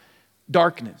not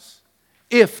darkness.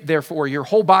 If, therefore, your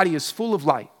whole body is full of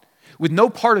light, with no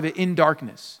part of it in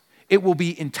darkness, it will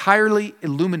be entirely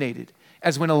illuminated,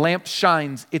 as when a lamp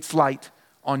shines its light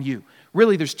on you.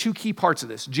 Really, there's two key parts of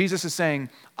this. Jesus is saying,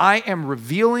 I am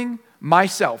revealing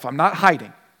myself. I'm not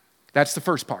hiding. That's the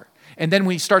first part. And then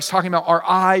when he starts talking about our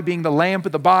eye being the lamp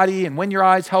of the body, and when your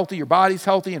eye's healthy, your body's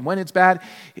healthy, and when it's bad,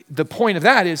 the point of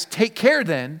that is take care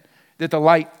then that the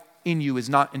light in you is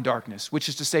not in darkness, which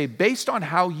is to say, based on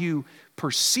how you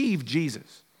perceive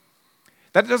Jesus.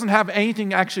 That doesn't have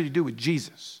anything actually to do with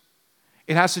Jesus.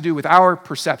 It has to do with our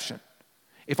perception.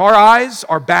 If our eyes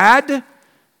are bad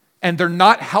and they're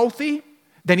not healthy,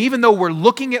 then even though we're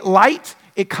looking at light,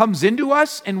 it comes into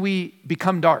us and we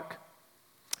become dark.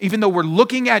 Even though we're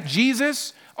looking at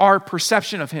Jesus, our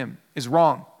perception of him is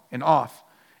wrong and off,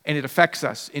 and it affects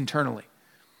us internally.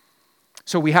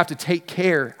 So we have to take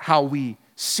care how we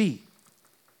see.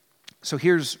 So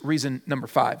here's reason number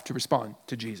 5 to respond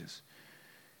to Jesus,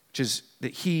 which is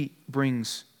that he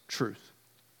brings truth.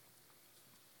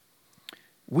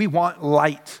 We want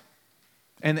light.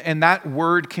 And that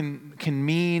word can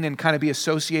mean and kind of be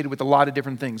associated with a lot of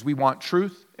different things. We want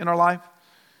truth in our life.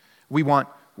 We want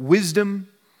wisdom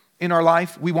in our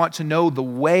life. We want to know the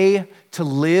way to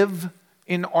live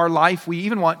in our life. We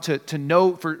even want to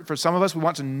know, for some of us, we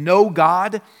want to know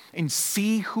God and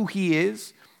see who he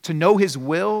is, to know his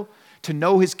will, to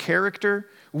know his character.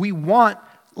 We want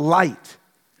light.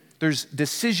 There's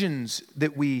decisions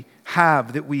that we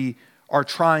have that we are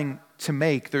trying to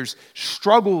make. There's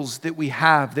struggles that we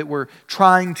have that we're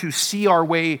trying to see our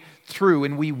way through.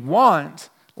 And we want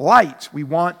light. We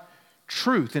want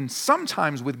truth. And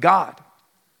sometimes with God,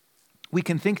 we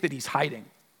can think that he's hiding.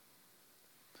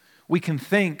 We can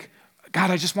think, God,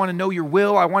 I just want to know your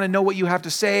will. I want to know what you have to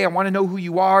say. I want to know who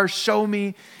you are. Show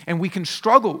me. And we can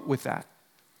struggle with that.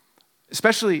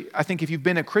 Especially, I think if you've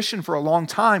been a Christian for a long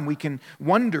time, we can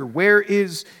wonder, where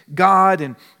is God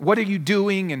and what are you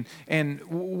doing and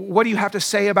what do you have to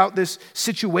say about this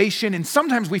situation? And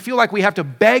sometimes we feel like we have to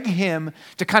beg him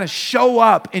to kind of show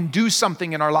up and do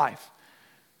something in our life.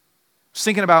 I was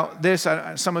thinking about this.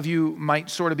 Some of you might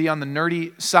sort of be on the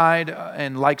nerdy side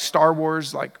and like Star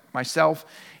Wars, like myself.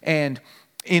 And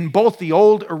in both the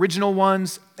old original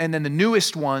ones and then the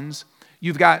newest ones,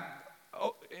 you've got,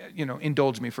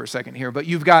 indulge me for a second here, but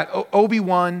you've got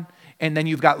Obi-Wan and then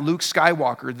you've got Luke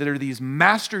Skywalker that are these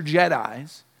master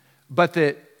Jedis, but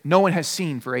that no one has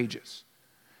seen for ages,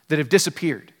 that have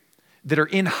disappeared, that are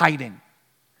in hiding.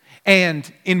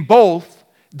 And in both,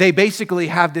 they basically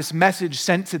have this message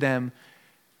sent to them.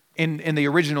 In the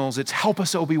originals, it's help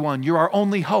us, Obi-Wan, you're our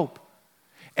only hope.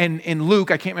 And in Luke,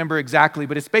 I can't remember exactly,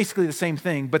 but it's basically the same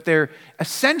thing. But they're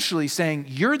essentially saying,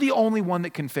 you're the only one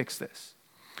that can fix this.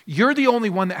 You're the only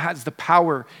one that has the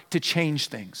power to change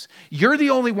things. You're the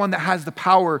only one that has the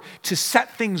power to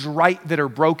set things right that are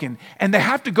broken. And they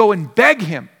have to go and beg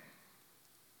him.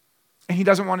 And he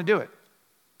doesn't want to do it.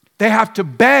 They have to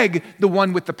beg the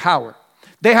one with the power.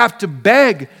 They have to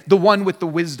beg the one with the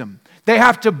wisdom. They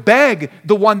have to beg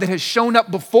the one that has shown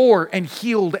up before and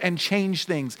healed and changed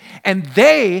things. And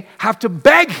they have to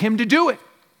beg him to do it.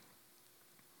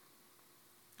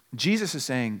 Jesus is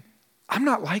saying, I'm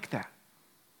not like that.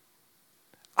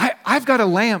 I've got a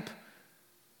lamp,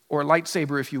 or a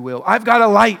lightsaber, if you will. I've got a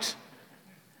light,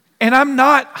 and I'm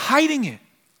not hiding it.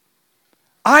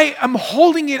 I am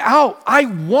holding it out. I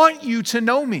want you to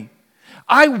know me.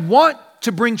 I want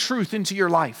to bring truth into your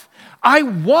life. I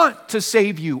want to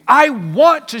save you. I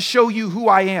want to show you who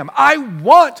I am. I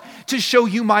want to show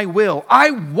you my will.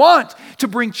 I want to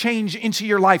bring change into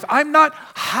your life. I'm not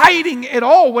hiding at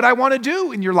all what I want to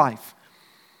do in your life.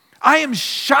 I am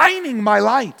shining my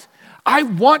light. I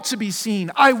want to be seen.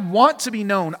 I want to be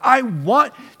known. I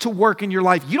want to work in your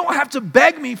life. You don't have to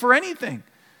beg me for anything,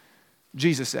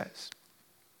 Jesus says.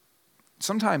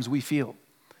 Sometimes we feel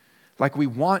like we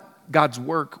want God's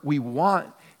work. We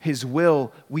want his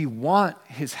will. We want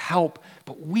his help.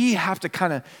 But we have to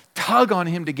kind of tug on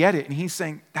him to get it. And he's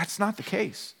saying, that's not the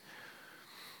case.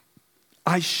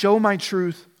 I show my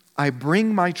truth. I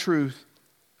bring my truth.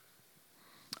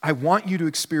 I want you to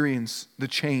experience the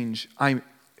change. I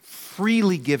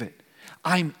freely give it.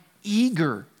 I'm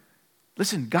eager.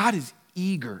 Listen, God is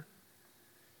eager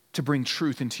to bring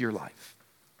truth into your life.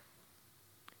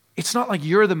 It's not like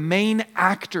you're the main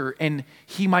actor and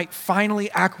he might finally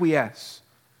acquiesce.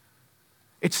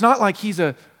 It's not like he's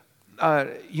a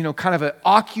kind of an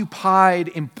occupied,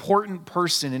 important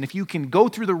person, and if you can go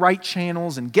through the right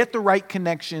channels and get the right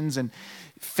connections and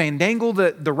fandangle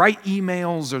the right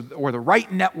emails or the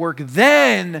right network,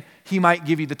 then he might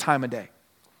give you the time of day.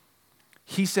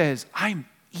 He says, I'm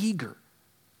eager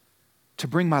to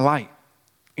bring my light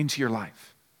into your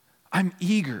life. I'm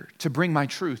eager to bring my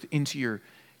truth into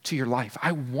your life.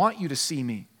 I want you to see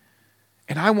me,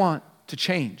 and I want to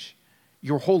change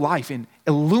your whole life and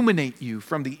illuminate you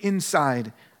from the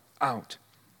inside out,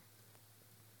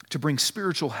 to bring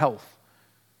spiritual health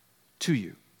to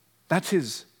you. That's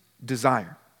his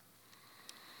desire.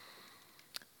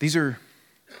 These are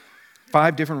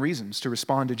 5 different reasons to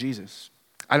respond to Jesus.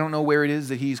 I don't know where it is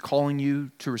that he's calling you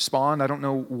to respond. I don't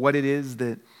know what it is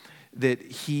that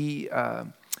he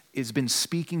has been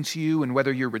speaking to you, and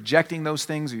whether you're rejecting those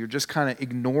things or you're just kind of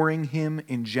ignoring him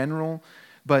in general.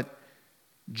 But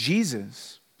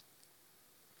Jesus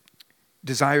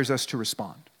desires us to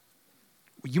respond.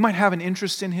 You might have an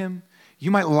interest in him.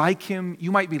 You might like him.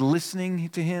 You might be listening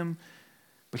to him.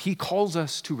 But he calls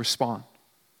us to respond.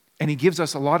 And he gives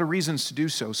us a lot of reasons to do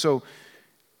so. So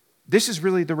this is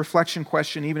really the reflection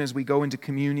question, even as we go into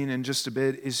communion in just a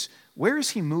bit, is where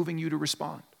is he moving you to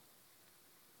respond?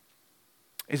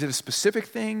 Is it a specific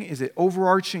thing? Is it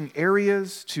overarching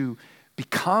areas to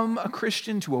become a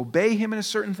Christian, to obey him in a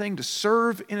certain thing, to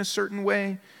serve in a certain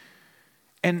way?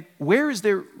 And where is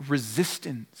there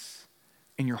resistance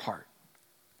in your heart?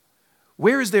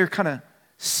 Where is there kind of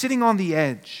sitting on the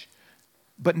edge,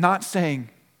 but not saying,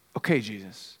 okay,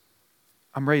 Jesus,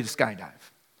 I'm ready to skydive.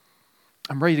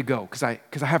 I'm ready to go because I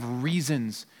have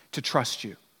reasons to trust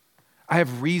you. I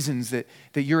have reasons that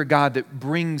you're a God that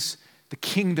brings the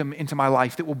kingdom into my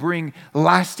life, that will bring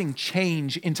lasting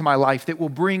change into my life, that will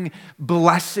bring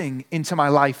blessing into my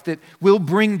life, that will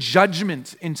bring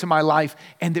judgment into my life,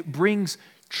 and that brings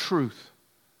truth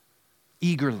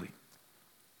eagerly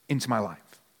into my life.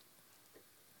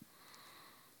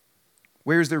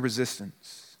 Where is there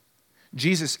resistance?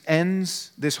 Jesus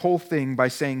ends this whole thing by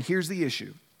saying, here's the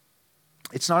issue.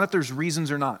 It's not if there's reasons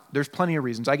or not. There's plenty of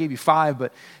reasons. I gave you 5,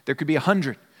 but there could be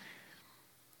 100.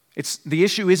 The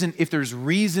issue isn't if there's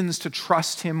reasons to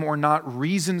trust him or not,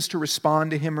 reasons to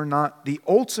respond to him or not. The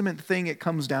ultimate thing it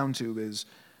comes down to is,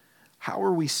 how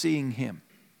are we seeing him?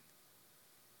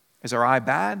 Is our eye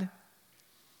bad?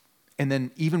 And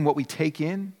then even what we take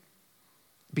in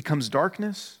becomes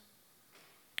darkness?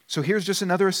 So here's just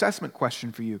another assessment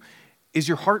question for you. Is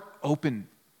your heart open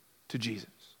to Jesus?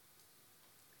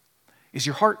 Is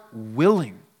your heart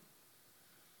willing,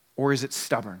 or is it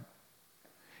stubborn?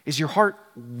 Is your heart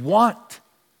want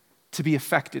to be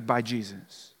affected by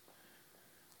Jesus,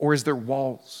 or is there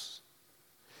walls?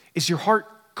 Is your heart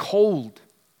cold?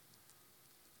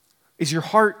 Is your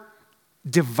heart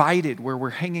divided where we're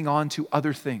hanging on to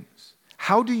other things?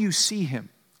 How do you see him?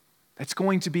 That's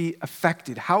going to be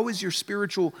affected. How is your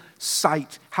spiritual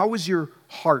sight? How is your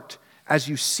heart as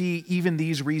you see even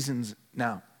these reasons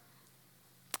now?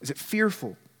 Is it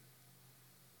fearful?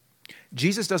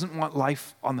 Jesus doesn't want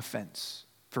life on the fence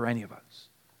for any of us.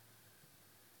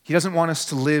 He doesn't want us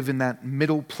to live in that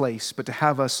middle place, but to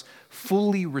have us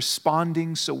fully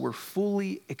responding so we're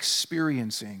fully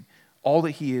experiencing all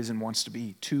that he is and wants to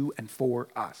be to and for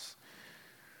us.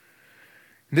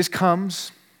 And this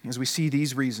comes, as we see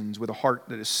these reasons, with a heart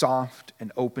that is soft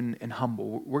and open and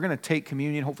humble. We're going to take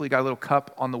communion. Hopefully you got a little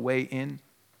cup on the way in.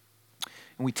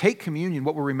 And we take communion,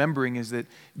 what we're remembering is that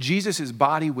Jesus'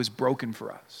 body was broken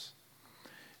for us,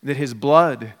 that his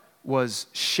blood was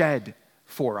shed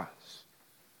for us.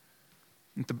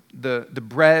 The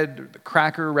bread, the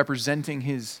cracker representing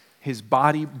his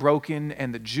body broken,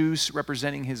 and the juice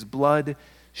representing his blood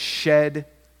shed,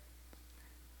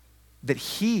 that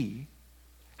he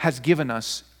has given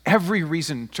us every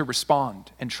reason to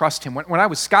respond and trust him. When I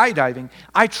was skydiving,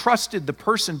 I trusted the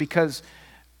person because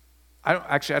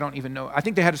I don't even know. I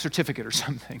think they had a certificate or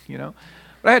something,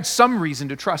 But I had some reason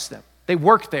to trust them. They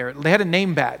worked there. They had a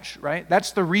name badge, right?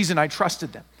 That's the reason I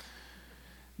trusted them.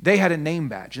 They had a name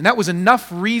badge. And that was enough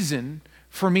reason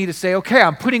for me to say, okay,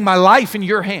 I'm putting my life in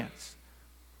your hands.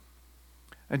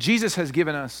 And Jesus has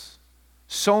given us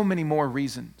so many more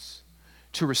reasons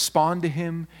to respond to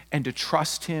him and to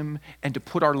trust him and to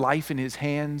put our life in his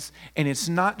hands. And it's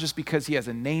not just because he has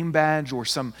a name badge or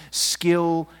some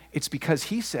skill. It's because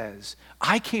he says,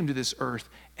 I came to this earth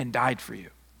and died for you.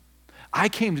 I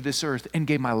came to this earth and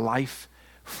gave my life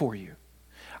for you.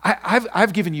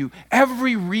 I've given you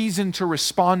every reason to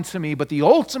respond to me, but the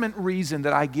ultimate reason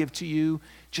that I give to you,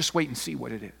 just wait and see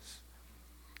what it is.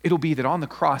 It'll be that on the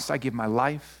cross I give my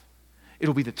life.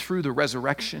 It'll be that through the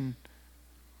resurrection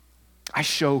I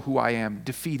show who I am,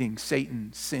 defeating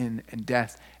Satan, sin, and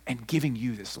death, and giving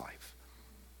you this life.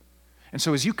 And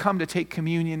so as you come to take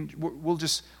communion,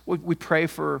 we pray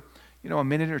for a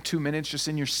minute or 2 minutes just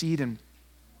in your seat, and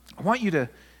I want you to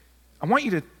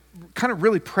kind of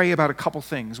really pray about a couple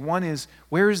things. One is,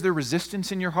 where is there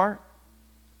resistance in your heart?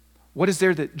 What is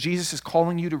there that Jesus is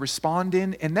calling you to respond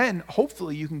in? And then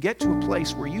hopefully you can get to a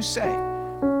place where you say,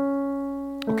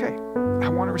 okay, I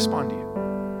want to respond to you.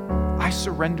 I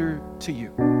surrender to you.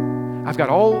 I've got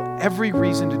every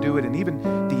reason to do it, and even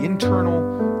the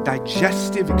internal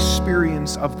digestive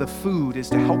experience of the food is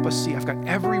to help us see I've got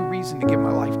every reason to give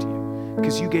my life to you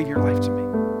because you gave your life to me.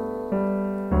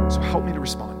 So help me to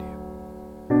respond to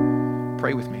you.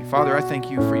 Pray with me. Father, I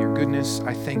thank you for your goodness.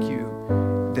 I thank you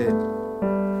that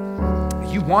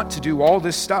you want to do all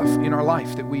this stuff in our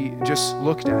life that we just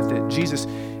looked at, that Jesus,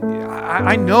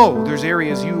 I know there's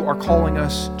areas you are calling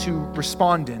us to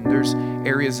respond in. There's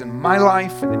areas in my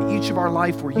life and in each of our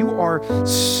life where you are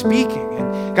speaking.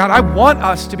 And God, I want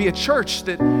us to be a church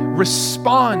that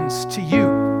responds to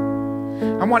you.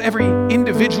 I want every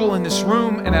individual in this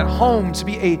room and at home to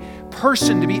be a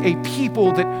person, to be a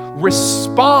people that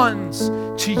responds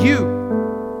to you.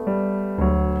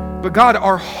 But God,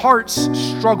 our hearts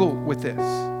struggle with this.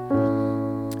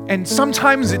 And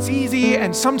sometimes it's easy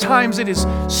and sometimes it is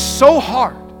so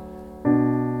hard.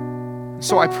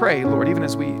 So I pray, Lord, even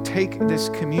as we take this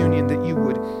communion, that you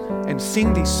would, and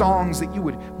sing these songs, that you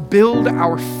would build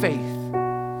our faith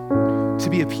to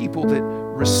be a people that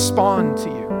respond to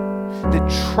you,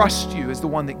 that trust you as the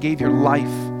one that gave your life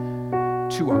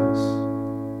to us.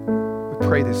 We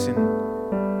pray this in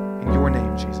your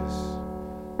name, Jesus.